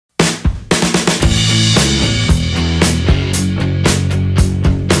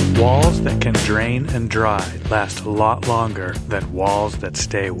can drain and dry last a lot longer than walls that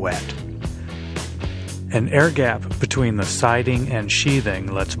stay wet. An air gap between the siding and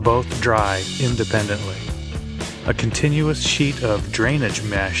sheathing lets both dry independently. A continuous sheet of drainage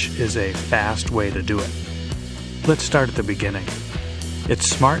mesh is a fast way to do it. Let's start at the beginning. It's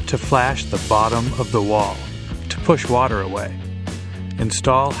smart to flash the bottom of the wall to push water away.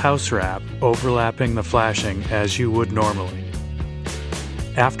 Install house wrap overlapping the flashing as you would normally.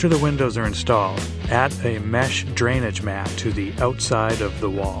 After the windows are installed, add a mesh drainage mat to the outside of the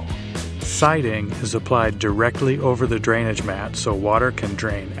wall. Siding is applied directly over the drainage mat so water can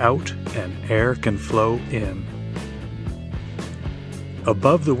drain out and air can flow in.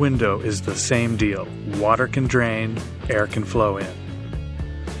 Above the window is the same deal. Water can drain, air can flow in.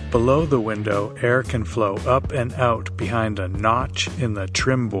 Below the window, air can flow up and out behind a notch in the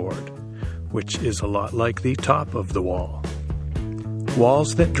trim board, which is a lot like the top of the wall.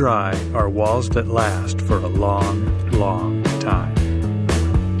 Walls that dry are walls that last for a long, long time.